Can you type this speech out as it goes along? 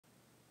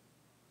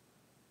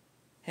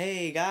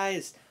Hey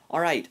guys!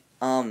 Alright,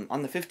 on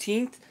the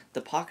 15th,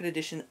 the Pocket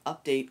Edition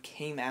update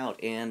came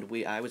out, and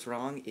I was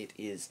wrong. It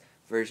is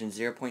version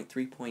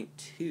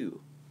 0.3.2.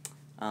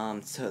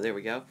 So there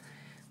we go.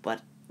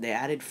 But they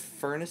added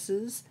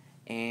furnaces,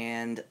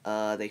 and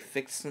they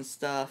fixed some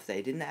stuff.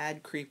 They didn't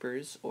add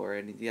creepers or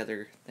any of the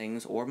other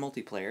things, or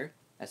multiplayer,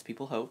 as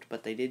people hoped,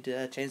 but they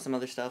did change some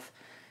other stuff,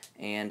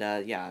 and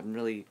yeah, I'm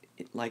really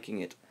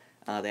liking it.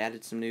 They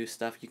added some new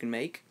stuff you can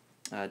make,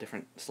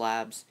 different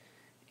slabs,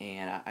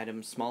 and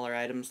items, smaller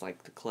items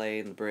like the clay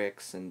and the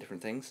bricks and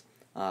different things.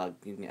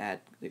 You can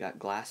add, they got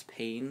glass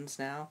panes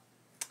now,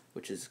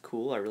 which is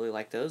cool. I really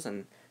like those,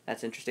 and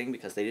that's interesting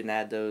because they didn't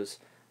add those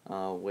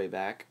way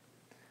back,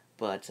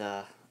 but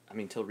I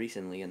mean, till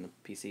recently in the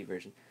PC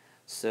version.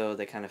 So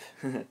they kind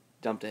of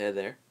jumped ahead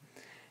there.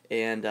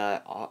 And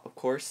of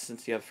course,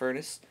 since you have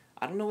furnace,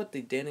 I don't know what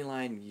the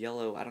dandelion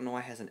yellow, I don't know why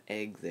it has an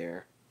egg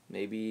there.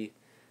 Maybe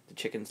the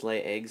chickens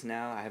lay eggs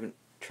now. I haven't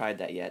tried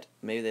that yet.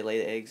 Maybe they lay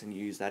the eggs and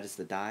you use that as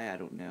the dye. I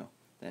don't know.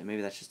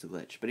 Maybe that's just a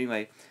glitch. But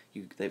anyway,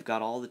 they've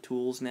got all the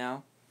tools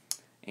now,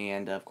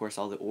 and of course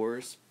all the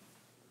ores.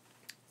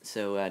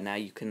 So now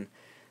you can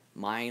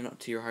mine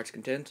to your heart's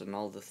content and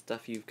all the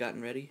stuff you've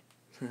gotten ready.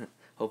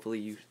 Hopefully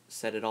you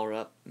set it all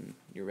up and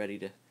you're ready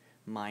to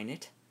mine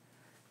it.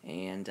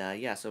 And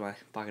yeah, so my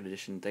Pocket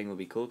Edition thing will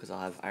be cool because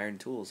I'll have iron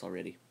tools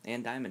already.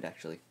 And diamond,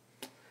 actually.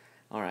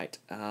 Alright,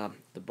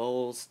 the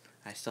bowls,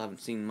 I still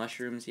haven't seen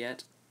mushrooms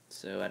yet,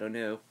 so I don't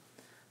know.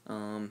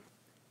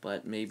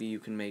 But maybe you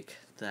can make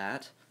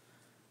that.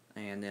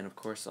 And then, of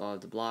course, all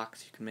of the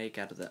blocks you can make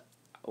out of the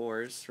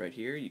ores right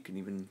here. You can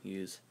even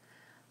use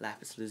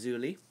lapis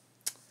lazuli.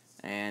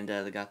 And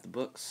they got the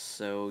books,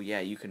 so yeah,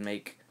 you can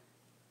make,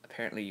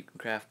 apparently you can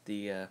craft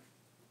the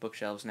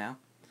bookshelves now.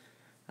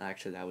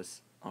 Actually, that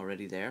was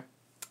already there.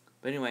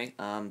 But anyway,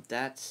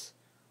 that's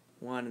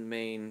one of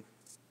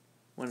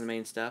the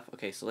main stuff.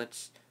 Okay, so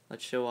let's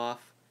show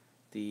off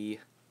the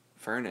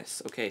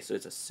furnace. Okay, so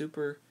it's a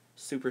super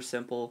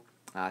simple.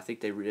 I think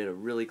they did a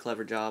really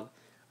clever job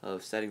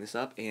of setting this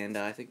up, and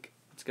I think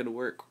it's going to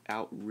work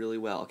out really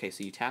well. Okay,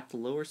 so you tap the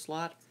lower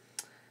slot,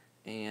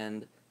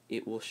 and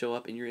it will show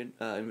up in your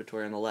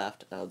inventory on the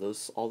left. All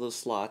those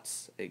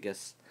slots, I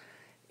guess,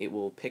 it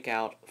will pick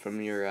out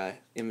from your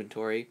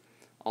inventory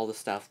all the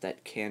stuff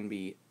that can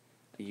be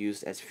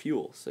used as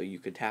fuel. So you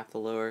could tap the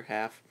lower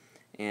half,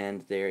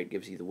 and there it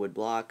gives you the wood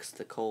blocks,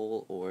 the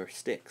coal, or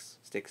sticks.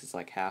 Sticks is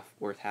like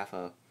worth half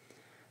a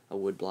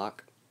wood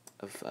block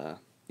of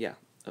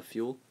of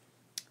fuel,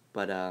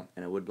 but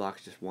and a wood block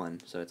is just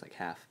one, so it's like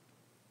half.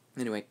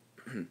 Anyway,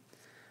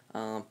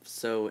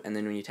 so and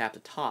then when you tap the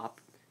top,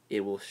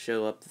 it will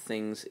show up the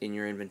things in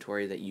your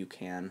inventory that you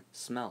can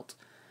smelt.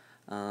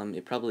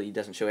 It probably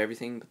doesn't show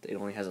everything, but it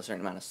only has a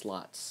certain amount of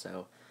slots,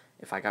 so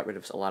if I got rid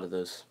of a lot of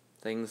those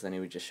things, then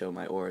it would just show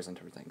my ores and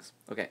different things.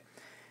 Okay,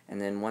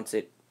 and then once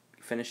it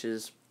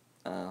finishes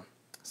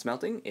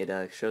smelting,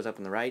 it shows up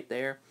on the right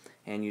there,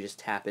 and you just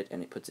tap it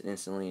and it puts it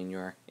instantly in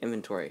your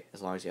inventory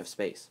as long as you have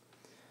space.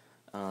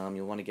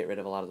 You'll want to get rid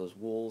of a lot of those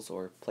wools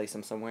or place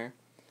them somewhere,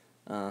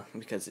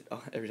 because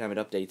every time it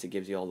updates it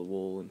gives you all the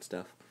wool and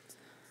stuff.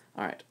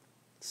 Alright,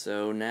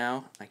 so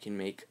now I can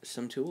make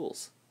some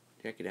tools.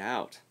 Check it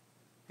out.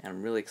 And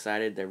I'm really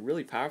excited. They're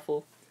really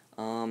powerful.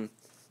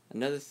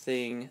 Another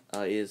thing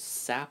is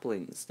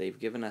saplings. They've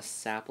given us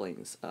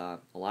saplings. A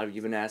lot of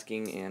you have been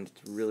asking, and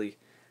it's really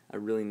a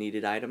really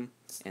needed item,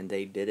 and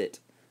they did it.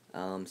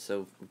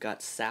 So we've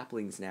got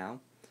saplings now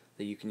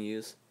that you can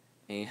use,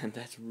 and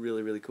that's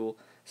really cool.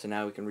 So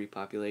now we can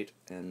repopulate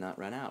and not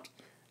run out.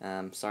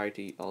 Sorry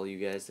to all you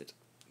guys that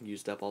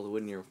used up all the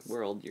wood in your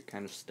world. You're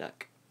kind of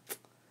stuck.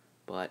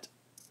 But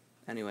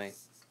anyway,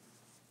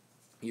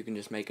 you can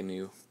just make a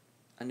new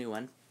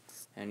one,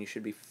 and you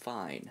should be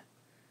fine.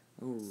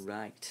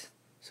 Alright,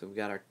 so we've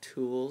got our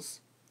tools,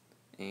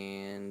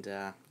 and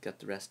got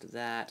the rest of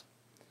that.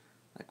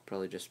 I could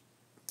probably just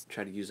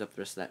try to use up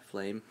the rest of that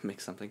flame, make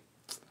something.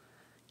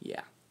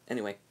 Yeah,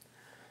 anyway.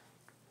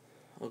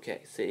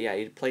 Okay, so yeah,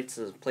 it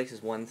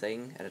places one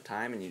thing at a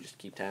time, and you just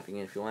keep tapping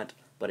it if you want.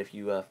 But if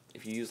you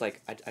use,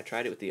 like, I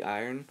tried it with the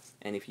iron,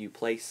 and if you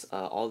place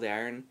all the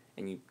iron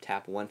and you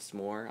tap once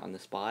more on the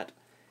spot,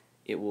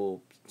 it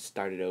will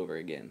start it over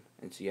again.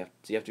 And so you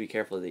have to be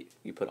careful that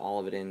you put all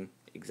of it in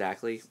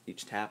exactly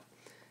each tap,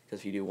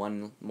 because if you do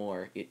one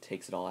more, it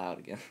takes it all out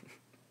again.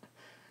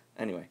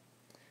 Anyway,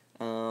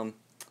 so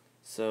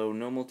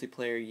no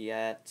multiplayer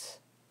yet.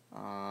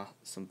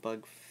 Some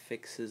bug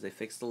fixes. They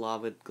fixed the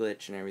lava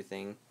glitch and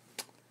everything,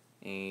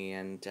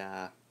 and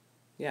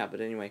yeah.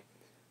 But anyway,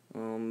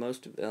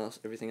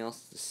 everything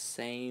else is the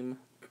same.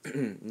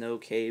 No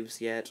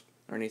caves yet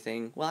or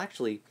anything. Well,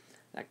 actually,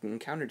 I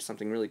encountered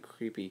something really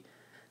creepy.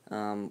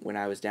 When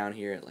I was down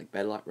here at like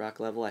bedrock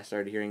level, I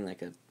started hearing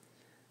like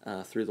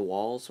through the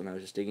walls when I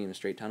was just digging in a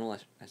straight tunnel.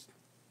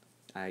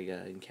 I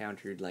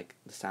encountered like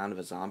the sound of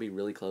a zombie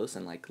really close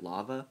and like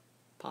lava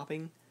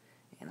popping,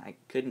 and I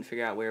couldn't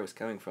figure out where it was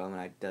coming from,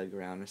 and I dug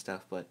around and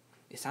stuff, but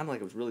it sounded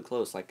like it was really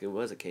close, like it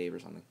was a cave or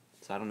something.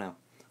 So I don't know,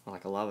 or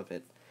like a lava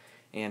pit.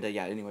 And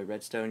yeah, anyway,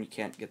 redstone, you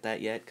can't get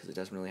that yet because it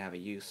doesn't really have a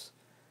use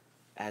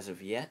as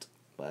of yet,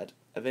 but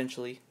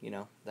eventually, you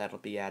know, that'll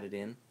be added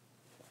in.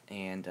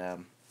 And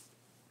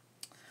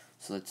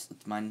so let's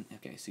mine.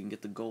 Okay, so you can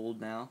get the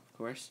gold now, of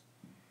course,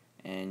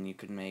 and you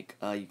can make.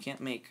 You can't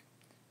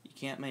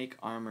make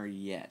armor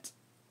yet.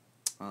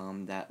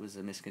 That was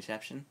a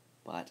misconception,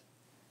 but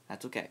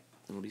that's okay.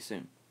 It'll be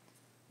soon.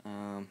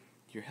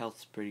 Your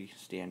health's pretty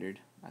standard,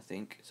 I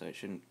think, so it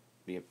shouldn't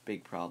be a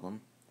big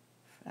problem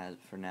as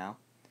for now.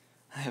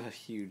 I have a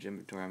huge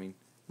inventory. I mean,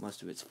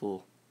 most of it's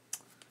full,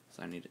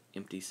 so I need to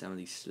empty some of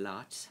these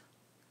slots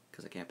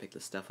because I can't pick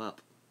this stuff up.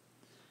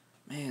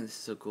 Man, this is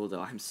so cool, though.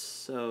 I'm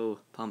so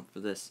pumped for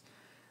this.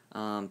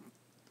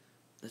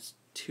 That's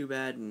too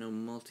bad no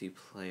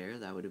multiplayer.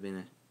 That would have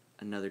been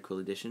another cool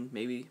addition.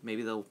 Maybe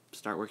they'll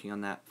start working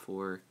on that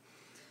for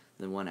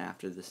the one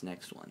after this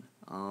next one.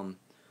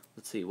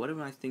 Let's see, what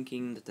am I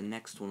thinking that the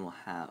next one will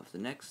have? The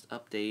next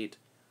update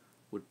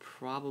would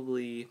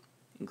probably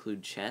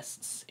include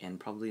chests and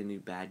probably a new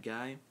bad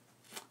guy.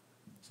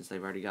 Since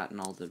they've already gotten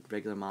all the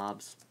regular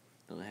mobs,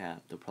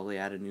 they'll probably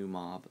add a new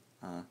mob,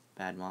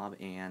 bad mob,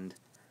 and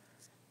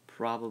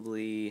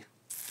probably,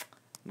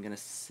 I'm gonna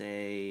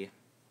say,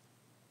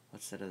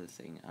 what's that other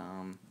thing?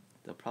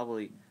 They'll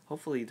probably,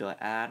 hopefully they'll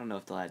add, I don't know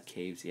if they'll add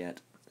caves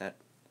yet. That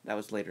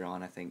was later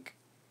on, I think.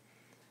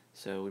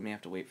 So we may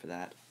have to wait for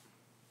that.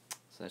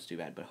 So that's too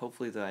bad. But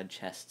hopefully they'll add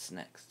chests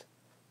next.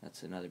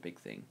 That's another big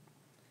thing.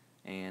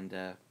 And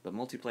but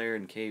multiplayer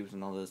and caves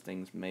and all those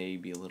things may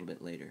be a little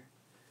bit later.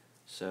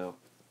 So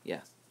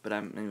yeah. But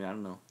anyway, I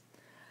don't know.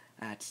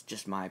 That's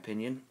just my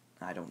opinion.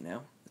 I don't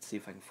know. Let's see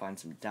if I can find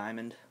some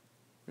diamond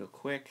real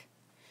quick.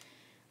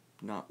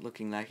 Not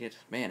looking like it.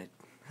 Man,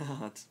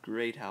 it's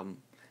great how...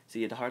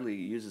 See, it hardly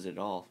uses it at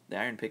all. The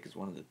iron pick is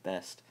one of the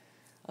best,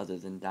 other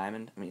than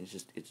diamond. I mean,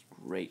 it's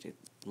great. It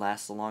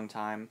lasts a long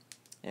time,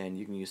 and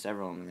you can use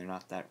several of them, and they're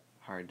not that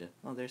hard to...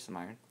 Oh, there's some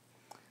iron.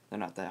 They're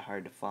not that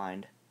hard to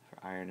find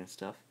for iron and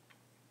stuff,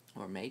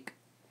 or make.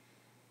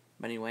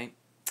 But anyway,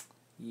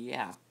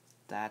 yeah,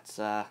 that's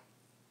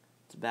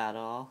about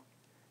all.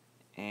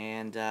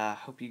 And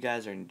hope you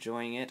guys are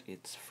enjoying it.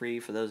 It's free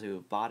for those who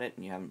have bought it,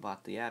 and you haven't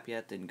bought the app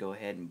yet, then go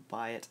ahead and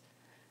buy it,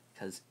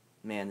 because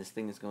man, this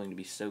thing is going to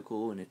be so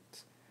cool, and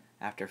it's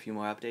after a few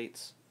more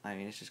updates, I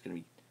mean, it's just going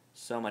to be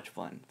so much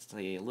fun. It's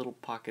like a little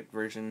pocket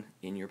version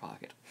in your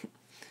pocket.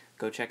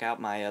 Go check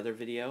out my other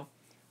video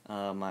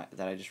that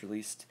I just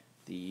released,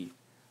 the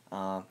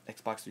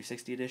Xbox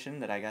 360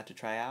 edition that I got to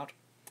try out,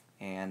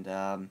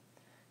 and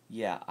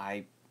yeah,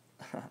 I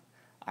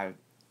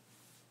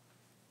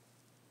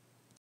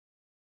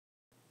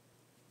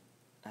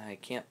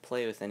can't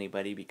play with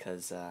anybody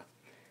because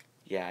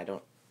yeah,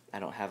 I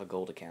don't have a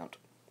gold account.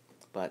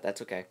 But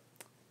that's okay.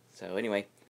 So anyway,